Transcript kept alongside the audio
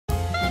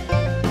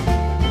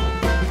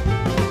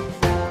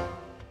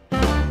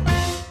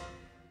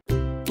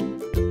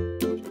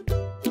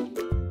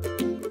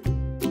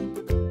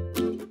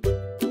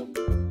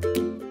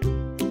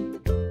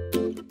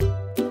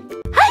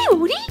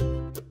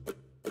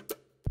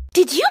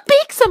did you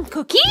bake some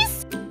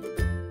cookies?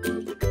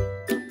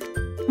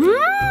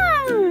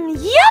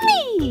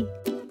 Yummy!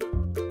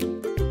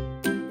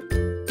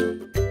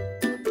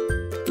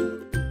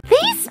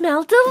 They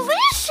smell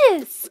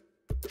delicious!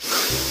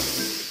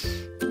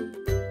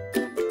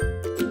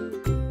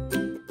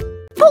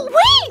 But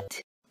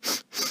wait!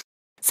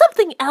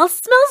 Something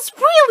else smells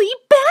really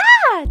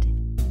bad!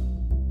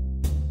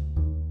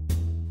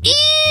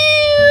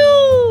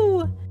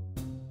 Ew!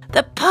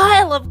 The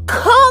pile of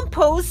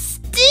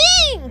compost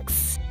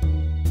stinks!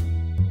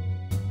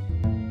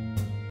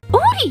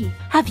 Odie,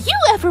 have you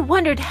ever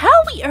wondered how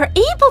we are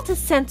able to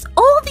sense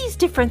all these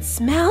different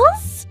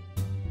smells?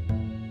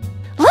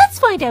 Let's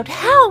find out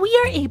how we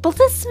are able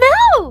to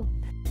smell!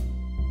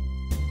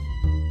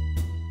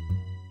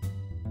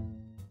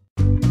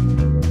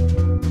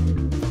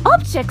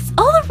 Objects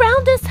all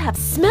around us have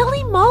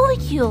smelly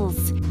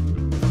molecules.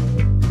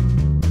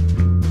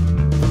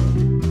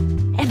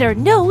 And our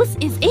nose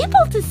is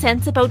able to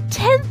sense about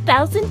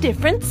 10,000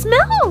 different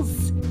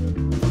smells.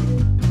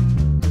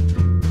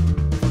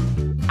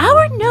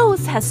 Our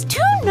nose has 2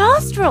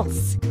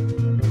 nostrils.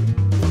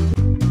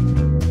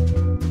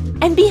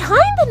 And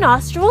behind the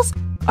nostrils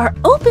are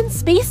open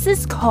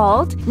spaces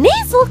called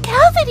nasal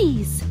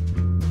cavities.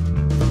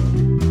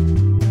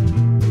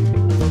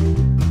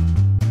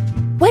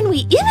 When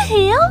we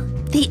inhale,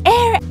 the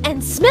air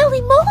and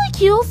smelly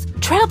molecules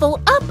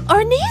travel up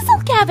our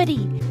nasal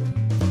cavity.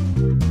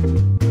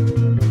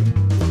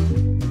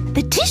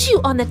 The tissue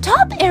on the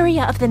top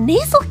area of the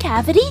nasal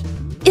cavity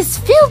is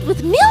filled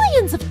with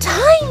millions of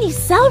tiny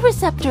cell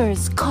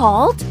receptors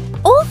called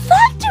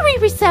olfactory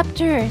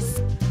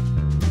receptors.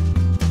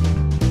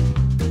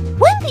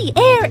 When the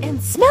air and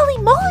smelly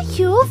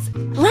molecules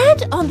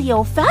land on the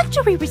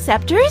olfactory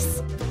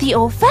receptors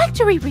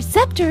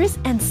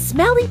and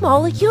smelly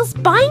molecules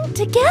bind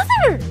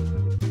together.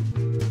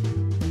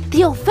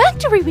 The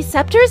olfactory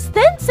receptors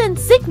then send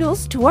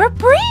signals to our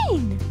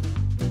brain.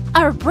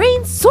 Our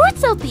brain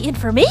sorts out the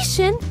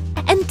information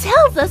and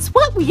tells us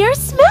what we are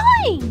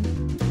smelling.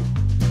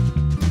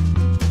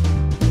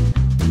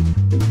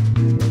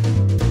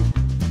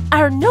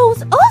 Our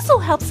nose also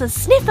helps us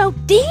sniff out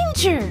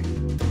danger.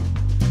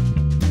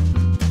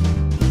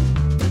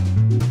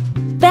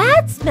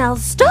 Bad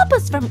smells stop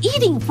us from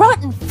eating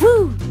rotten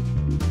food.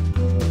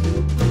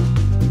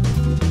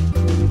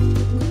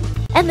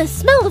 And the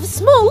smell of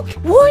smoke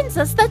warns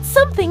us that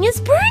something is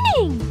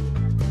burning.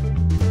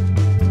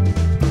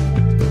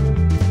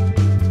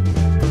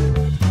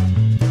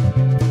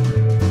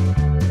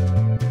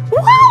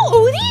 Wow,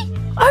 Odie!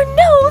 Our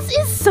nose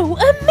is so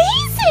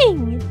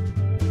amazing!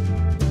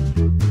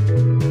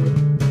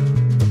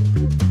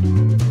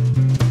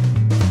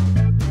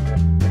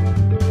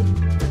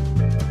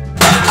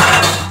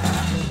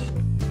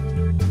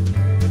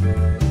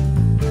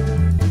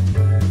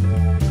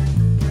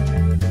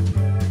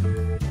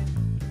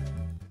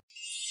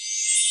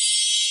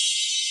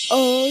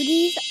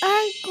 Odie's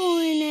art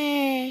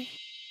corner.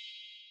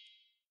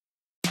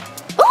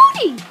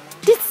 Odie,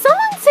 did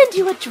someone send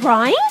you a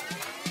drawing?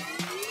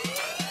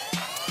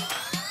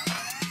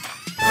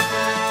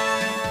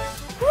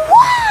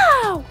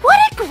 Wow, what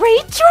a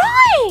great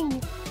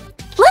drawing!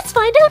 Let's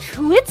find out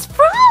who it's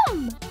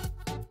from.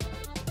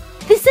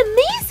 This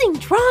amazing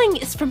drawing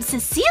is from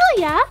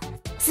Cecilia.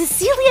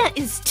 Cecilia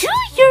is 2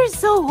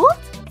 years old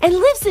and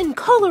lives in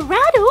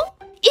Colorado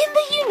in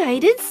the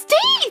United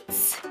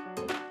States.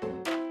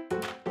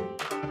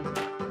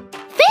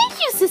 Thank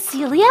you,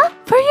 Cecilia,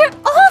 for your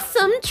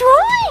awesome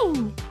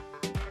drawing!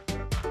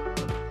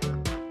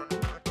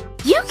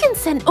 You can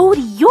send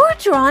Odie your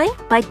drawing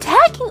by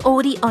tagging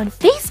Odie on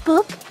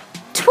Facebook,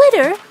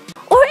 Twitter,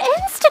 or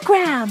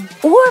Instagram,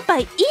 or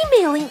by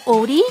emailing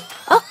Odie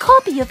a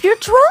copy of your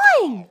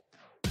drawing.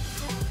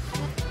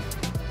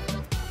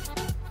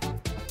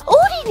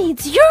 Odie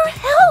needs your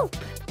help!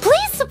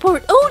 Please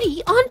support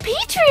Odie on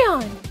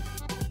Patreon!